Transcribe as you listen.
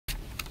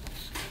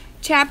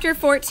Chapter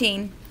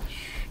 14.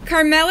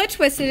 Carmela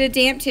twisted a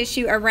damp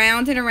tissue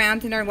around and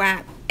around in her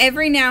lap.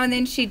 Every now and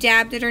then she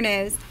dabbed at her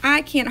nose.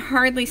 "I can't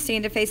hardly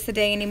stand to face the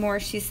day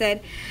anymore," she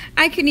said.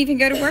 "I couldn't even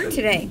go to work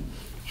today."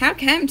 "How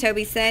come?"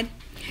 Toby said.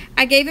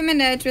 I gave him a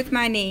nudge with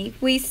my knee.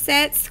 We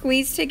sat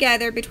squeezed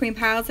together between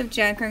piles of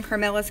junk on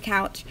Carmela's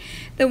couch.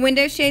 The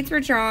window shades were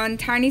drawn.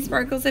 Tiny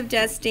sparkles of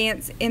dust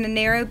danced in a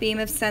narrow beam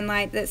of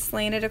sunlight that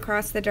slanted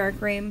across the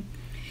dark room.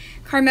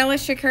 Carmela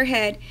shook her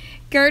head.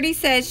 "Gertie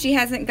says she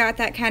hasn't got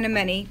that kind of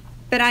money,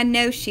 but I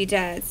know she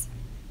does."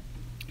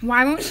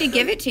 "Why won't she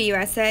give it to you?"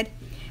 I said.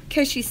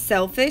 "'Cause she's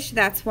selfish,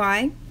 that's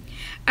why."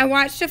 I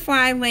watched a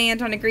fly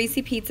land on a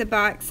greasy pizza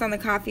box on the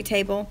coffee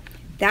table.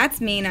 "That's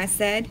mean," I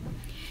said.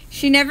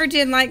 She never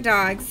did like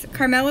dogs.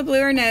 Carmela blew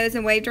her nose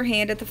and waved her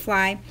hand at the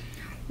fly.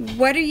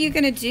 "What are you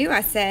going to do?"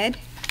 I said.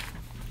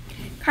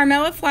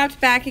 Carmela flopped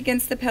back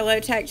against the pillow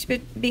tucked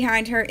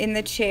behind her in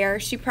the chair.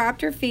 She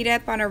propped her feet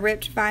up on a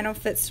ripped vinyl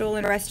footstool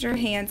and rested her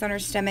hands on her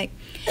stomach.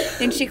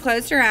 Then she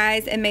closed her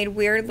eyes and made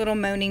weird little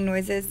moaning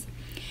noises.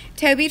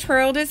 Toby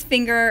twirled his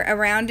finger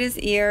around his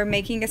ear,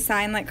 making a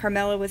sign like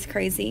Carmela was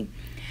crazy.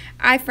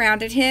 I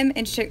frowned at him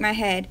and shook my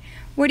head.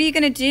 "What are you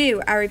going to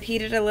do?" I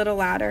repeated a little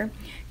louder.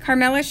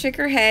 Carmela shook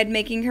her head,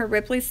 making her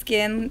ripply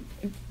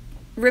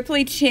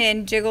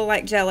chin jiggle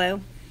like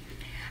jello.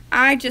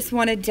 "I just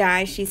want to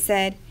die," she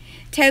said.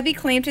 Toby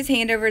clamped his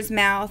hand over his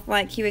mouth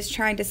like he was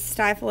trying to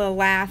stifle a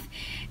laugh,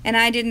 and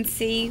I didn't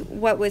see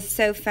what was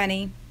so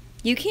funny.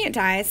 "You can't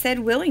die," I said.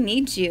 "Willie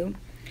needs you."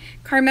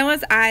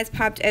 Carmela's eyes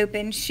popped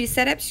open. She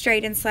sat up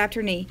straight and slapped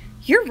her knee.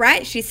 "You're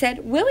right," she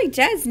said. "Willie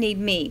does need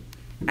me."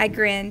 I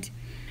grinned.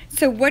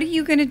 "So what are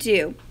you going to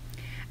do?"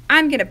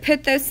 "I'm going to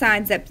put those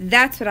signs up.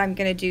 That's what I'm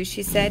going to do,"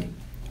 she said.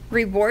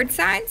 "Reward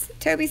signs?"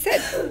 Toby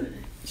said.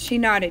 She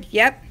nodded.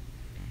 "Yep."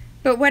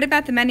 "But what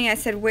about the money?" I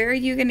said. "Where are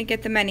you going to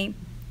get the money?"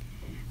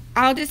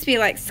 "I'll just be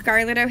like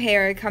Scarlett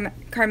O'Hara,"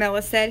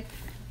 Carmela said.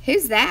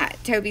 "Who's that?"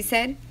 Toby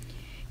said.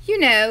 "You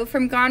know,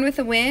 from Gone with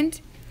the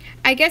Wind."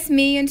 I guess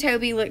me and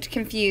Toby looked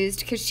confused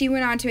because she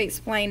went on to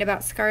explain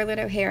about Scarlett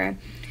O'Hara,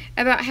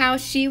 about how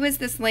she was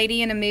this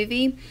lady in a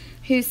movie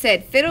who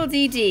said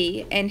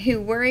fiddle-dee-dee and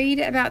who worried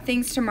about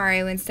things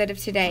tomorrow instead of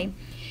today.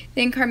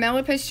 Then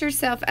Carmela pushed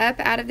herself up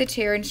out of the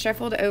chair and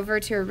shuffled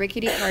over to a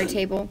rickety card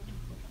table.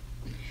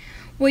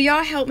 "Will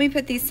y'all help me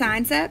put these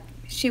signs up?"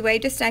 She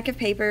waved a stack of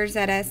papers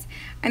at us.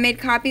 I made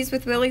copies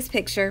with Willie's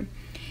picture.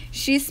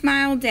 She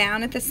smiled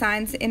down at the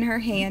signs in her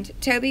hand.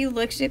 Toby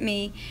looked at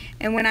me,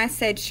 and when I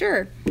said,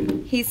 "Sure,"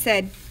 he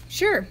said,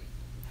 "Sure."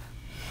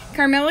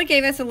 Carmela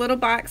gave us a little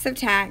box of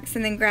tacks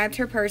and then grabbed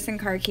her purse and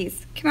car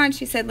keys. "Come on,"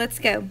 she said, "let's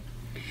go."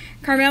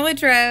 Carmela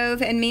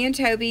drove, and me and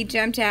Toby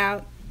jumped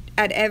out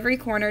at every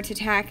corner to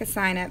tack a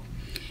sign up.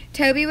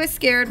 Toby was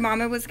scared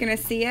Mama was going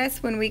to see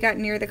us when we got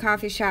near the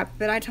coffee shop,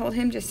 but I told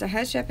him just to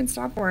hush up and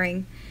stop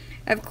worrying.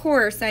 Of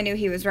course, I knew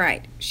he was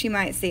right. She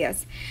might see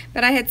us.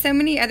 But I had so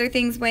many other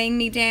things weighing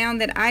me down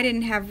that I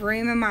didn't have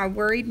room in my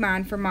worried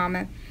mind for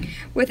Mama.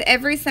 With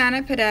every sign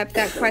I put up,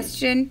 that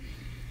question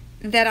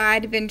that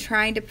I'd been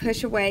trying to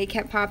push away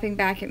kept popping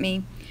back at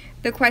me.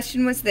 The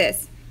question was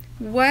this: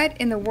 "What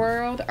in the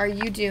world are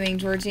you doing,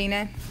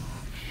 Georgina?"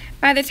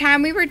 By the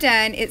time we were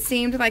done, it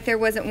seemed like there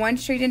wasn't one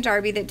street in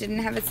Darby that didn't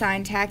have a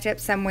sign tacked up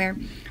somewhere.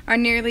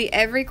 On nearly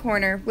every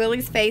corner,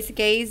 Willie's face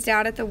gazed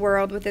out at the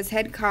world with his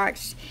head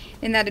cocked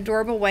in that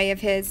adorable way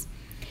of his.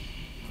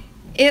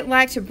 It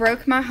like to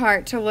broke my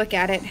heart to look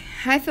at it.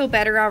 "I feel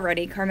better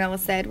already," Carmela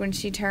said when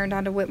she turned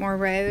onto Whitmore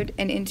Road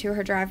and into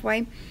her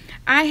driveway.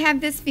 "I have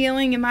this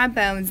feeling in my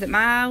bones that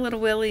my little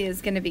Willie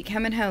is going to be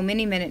coming home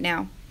any minute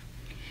now."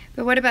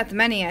 "But what about the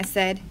money?" I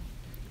said.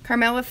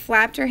 Carmela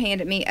flapped her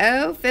hand at me.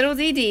 "Oh,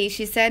 fiddle-dee-dee,"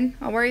 she said.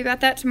 "I'll worry about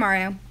that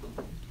tomorrow."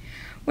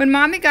 When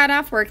Mommy got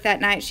off work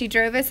that night, she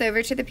drove us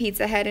over to the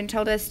Pizza Hut and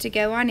told us to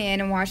go on in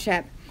and wash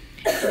up.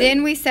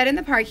 Then we sat in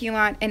the parking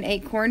lot and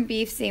ate corned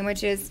beef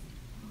sandwiches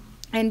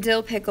and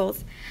dill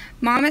pickles.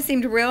 Mama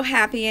seemed real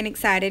happy and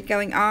excited,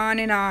 going on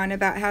and on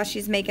about how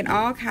she's making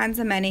all kinds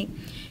of money.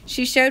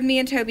 She showed me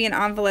and Toby an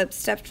envelope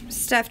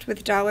stuffed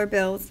with dollar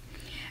bills.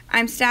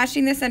 "I'm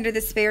stashing this under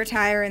the spare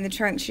tire in the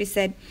trunk," she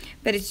said,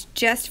 "but it's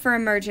just for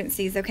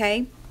emergencies,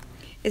 okay?"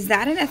 "Is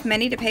that enough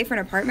money to pay for an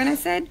apartment?" I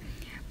said,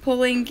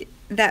 pulling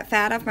that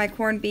fat off my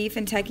corned beef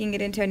and tucking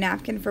it into a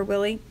napkin for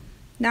Willie.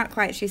 "Not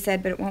quite," she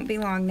said, "but it won't be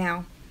long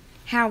now."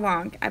 "How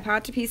long?" I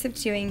popped a piece of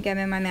chewing gum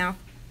in my mouth.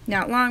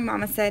 "Not long,"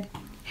 Mama said.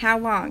 "How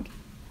long?"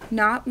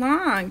 "Not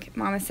long,"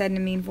 Mama said in a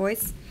mean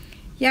voice.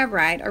 "Yeah,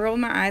 right." I rolled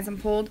my eyes and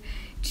pulled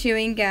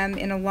chewing gum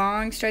in a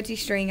long, stretchy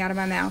string out of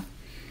my mouth.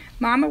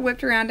 Mama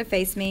whipped around to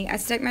face me. I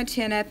stuck my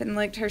chin up and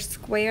looked her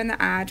square in the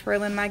eye,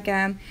 twirling my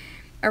gum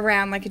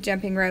around like a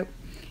jumping rope.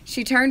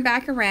 She turned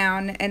back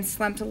around and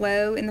slumped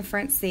low in the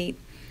front seat.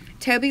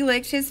 Toby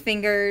licked his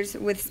fingers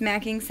with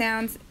smacking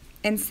sounds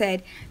and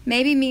said,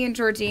 "Maybe me and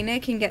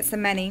Georgina can get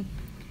some money."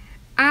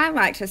 I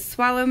like to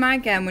swallow my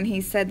gum when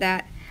he said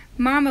that.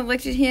 Mama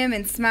looked at him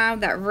and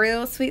smiled that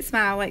real sweet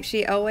smile like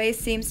she always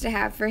seems to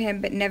have for him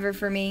but never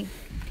for me.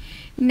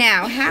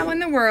 "Now, how in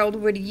the world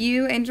would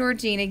you and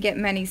Georgina get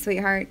money,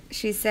 sweetheart?"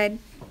 she said.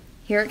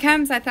 Here it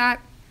comes, I thought.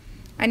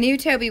 I knew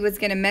Toby was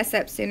going to mess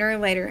up sooner or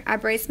later. I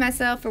braced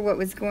myself for what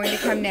was going to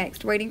come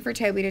next, waiting for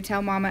Toby to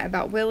tell Mama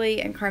about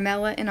Willie and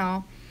Carmela and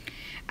all.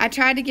 I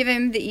tried to give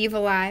him the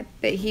evil eye,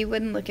 but he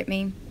wouldn't look at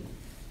me.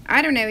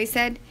 I don't know, he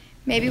said.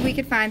 Maybe we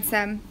could find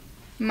some.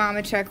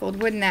 Mama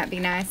chuckled. Wouldn't that be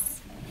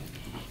nice?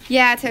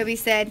 Yeah, Toby, I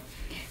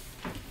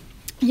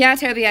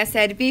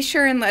said. Be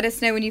sure and let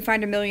us know when you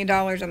find $1 million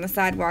on the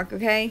sidewalk,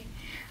 okay?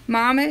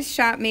 Mama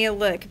shot me a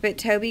look, but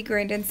Toby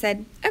grinned and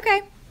said,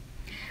 okay.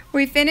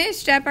 We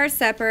finished up our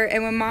supper,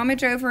 and when Mama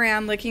drove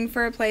around looking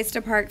for a place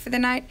to park for the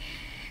night,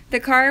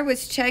 the car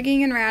was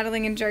chugging and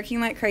rattling and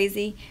jerking like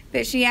crazy,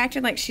 but she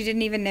acted like she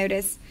didn't even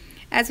notice.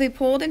 As we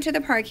pulled into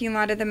the parking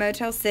lot of the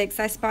Motel 6,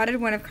 I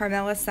spotted one of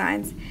Carmela's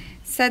signs.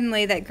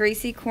 Suddenly, that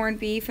greasy corned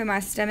beef in my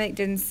stomach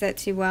didn't sit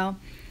too well.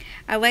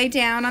 I lay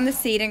down on the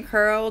seat and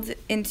curled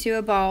into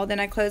a ball, then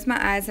I closed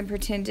my eyes and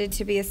pretended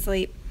to be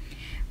asleep.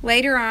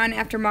 Later on,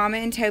 after Mama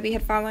and Toby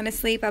had fallen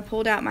asleep, I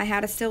pulled out my How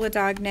to Steal a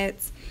Dog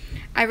notes.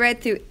 I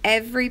read through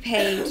every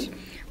page.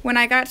 When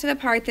I got to the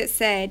part that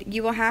said,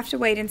 you will have to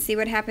wait and see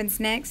what happens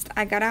next,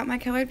 I got out my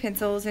colored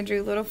pencils and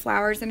drew little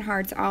flowers and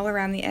hearts all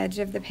around the edge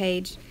of the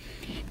page.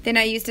 Then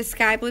I used a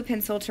sky blue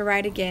pencil to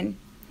write again.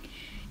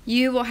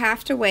 You will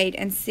have to wait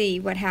and see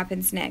what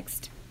happens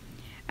next.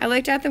 I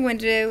looked out the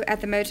window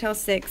at the Motel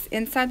 6.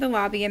 Inside the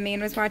lobby, a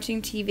man was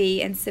watching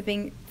TV and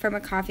sipping from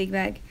a coffee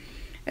mug.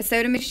 A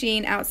soda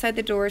machine outside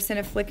the door sent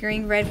a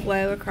flickering red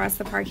glow across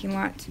the parking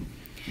lot.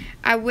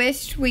 I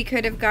wished we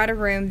could have got a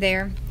room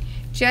there.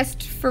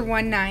 Just for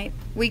one night.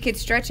 We could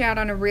stretch out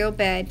on a real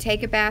bed,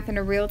 take a bath in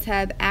a real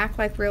tub, act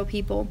like real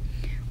people.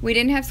 We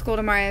didn't have school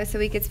tomorrow, so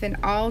we could spend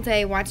all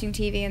day watching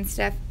TV and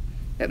stuff,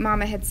 but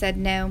Mama had said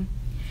no.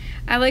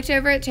 I looked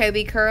over at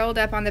Toby, curled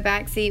up on the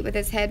back seat with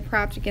his head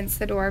propped against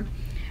the door.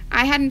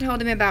 I hadn't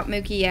told him about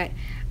Mookie yet.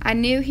 I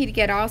knew he'd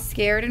get all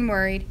scared and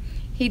worried.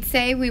 He'd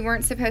say we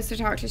weren't supposed to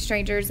talk to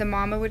strangers and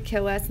Mama would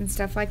kill us and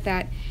stuff like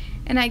that.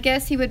 And I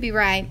guess he would be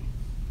right.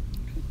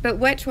 But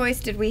what choice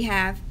did we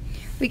have?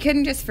 We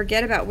couldn't just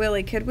forget about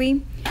Willie, could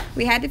we?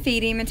 We had to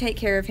feed him and take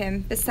care of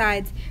him.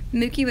 Besides,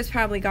 Mookie was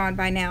probably gone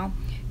by now.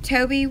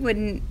 Toby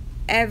wouldn't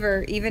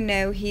ever even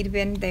know he'd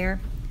been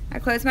there. I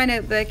closed my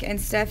notebook and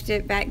stuffed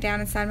it back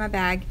down inside my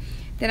bag.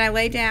 Then I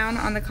lay down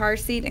on the car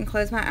seat and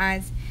closed my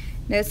eyes.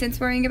 No sense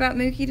worrying about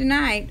Mookie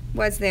tonight,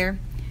 was there?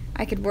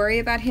 I could worry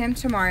about him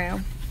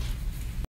tomorrow.